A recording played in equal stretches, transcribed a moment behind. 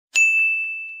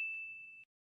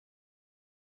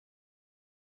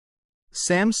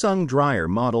Samsung dryer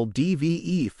model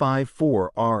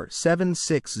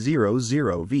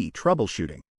DVE54R7600V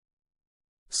troubleshooting.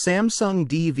 Samsung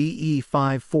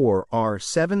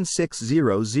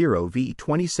DVE54R7600V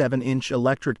 27-inch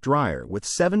electric dryer with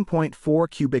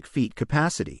 7.4 cubic feet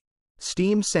capacity,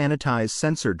 steam sanitized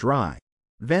sensor dry,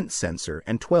 vent sensor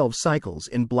and 12 cycles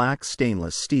in black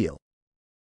stainless steel.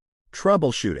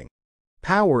 Troubleshooting.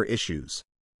 Power issues.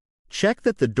 Check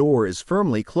that the door is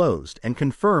firmly closed and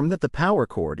confirm that the power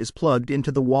cord is plugged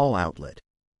into the wall outlet.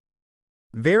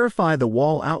 Verify the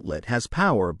wall outlet has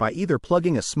power by either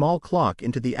plugging a small clock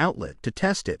into the outlet to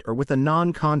test it or with a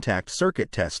non-contact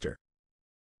circuit tester.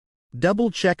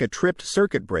 Double-check a tripped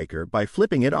circuit breaker by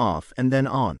flipping it off and then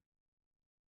on.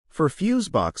 For fuse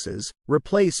boxes,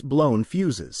 replace blown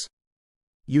fuses.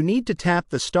 You need to tap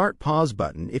the Start/Pause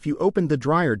button if you opened the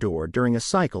dryer door during a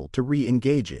cycle to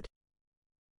re-engage it.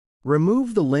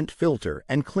 Remove the lint filter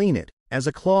and clean it, as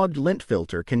a clogged lint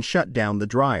filter can shut down the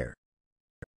dryer.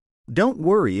 Don't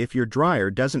worry if your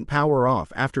dryer doesn't power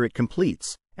off after it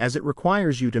completes, as it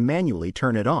requires you to manually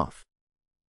turn it off.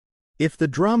 If the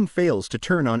drum fails to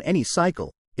turn on any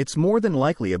cycle, it's more than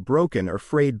likely a broken or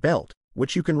frayed belt,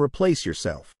 which you can replace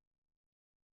yourself.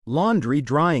 Laundry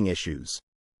drying issues.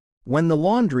 When the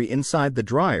laundry inside the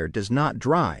dryer does not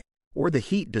dry, or the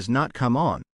heat does not come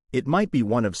on, it might be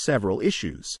one of several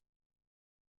issues.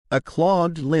 A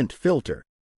clogged lint filter.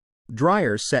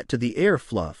 Dryer set to the air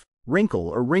fluff, wrinkle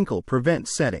or wrinkle prevent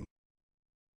setting.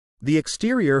 The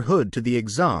exterior hood to the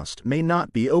exhaust may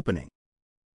not be opening.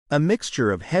 A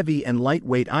mixture of heavy and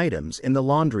lightweight items in the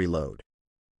laundry load.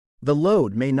 The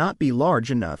load may not be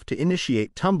large enough to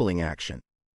initiate tumbling action.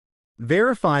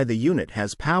 Verify the unit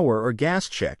has power or gas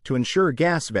check to ensure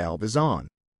gas valve is on.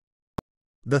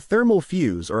 The thermal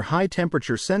fuse or high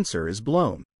temperature sensor is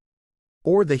blown.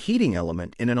 Or the heating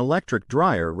element in an electric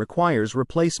dryer requires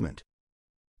replacement.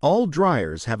 All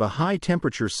dryers have a high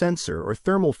temperature sensor or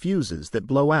thermal fuses that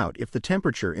blow out if the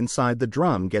temperature inside the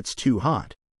drum gets too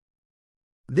hot.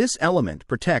 This element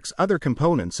protects other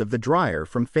components of the dryer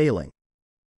from failing.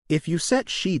 If you set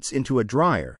sheets into a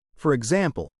dryer, for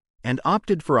example, and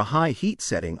opted for a high heat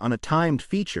setting on a timed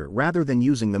feature rather than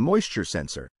using the moisture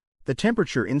sensor, the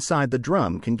temperature inside the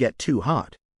drum can get too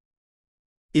hot.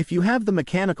 If you have the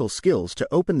mechanical skills to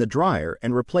open the dryer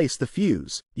and replace the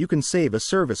fuse, you can save a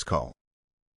service call.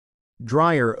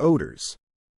 Dryer odors.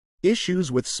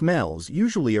 Issues with smells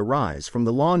usually arise from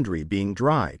the laundry being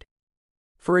dried.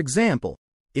 For example,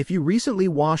 if you recently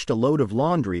washed a load of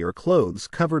laundry or clothes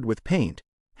covered with paint,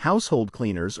 household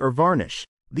cleaners or varnish,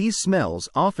 these smells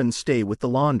often stay with the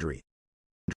laundry.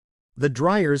 The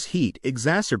dryer's heat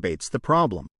exacerbates the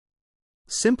problem.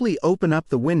 Simply open up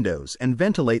the windows and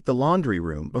ventilate the laundry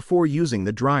room before using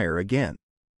the dryer again.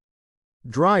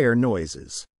 Dryer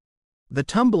noises. The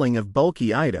tumbling of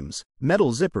bulky items,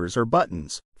 metal zippers or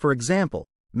buttons, for example,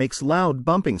 makes loud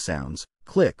bumping sounds,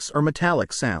 clicks or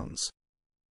metallic sounds.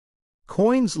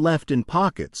 Coins left in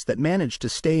pockets that manage to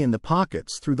stay in the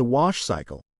pockets through the wash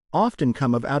cycle often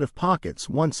come out of pockets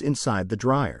once inside the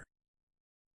dryer.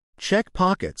 Check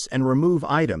pockets and remove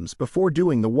items before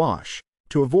doing the wash,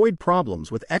 to avoid problems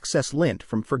with excess lint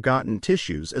from forgotten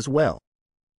tissues as well.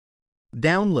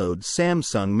 Download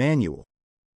Samsung manual.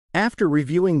 After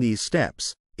reviewing these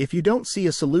steps, if you don't see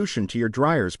a solution to your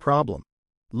dryer's problem,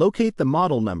 locate the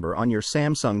model number on your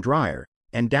Samsung dryer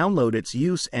and download its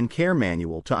use and care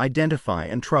manual to identify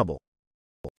and trouble.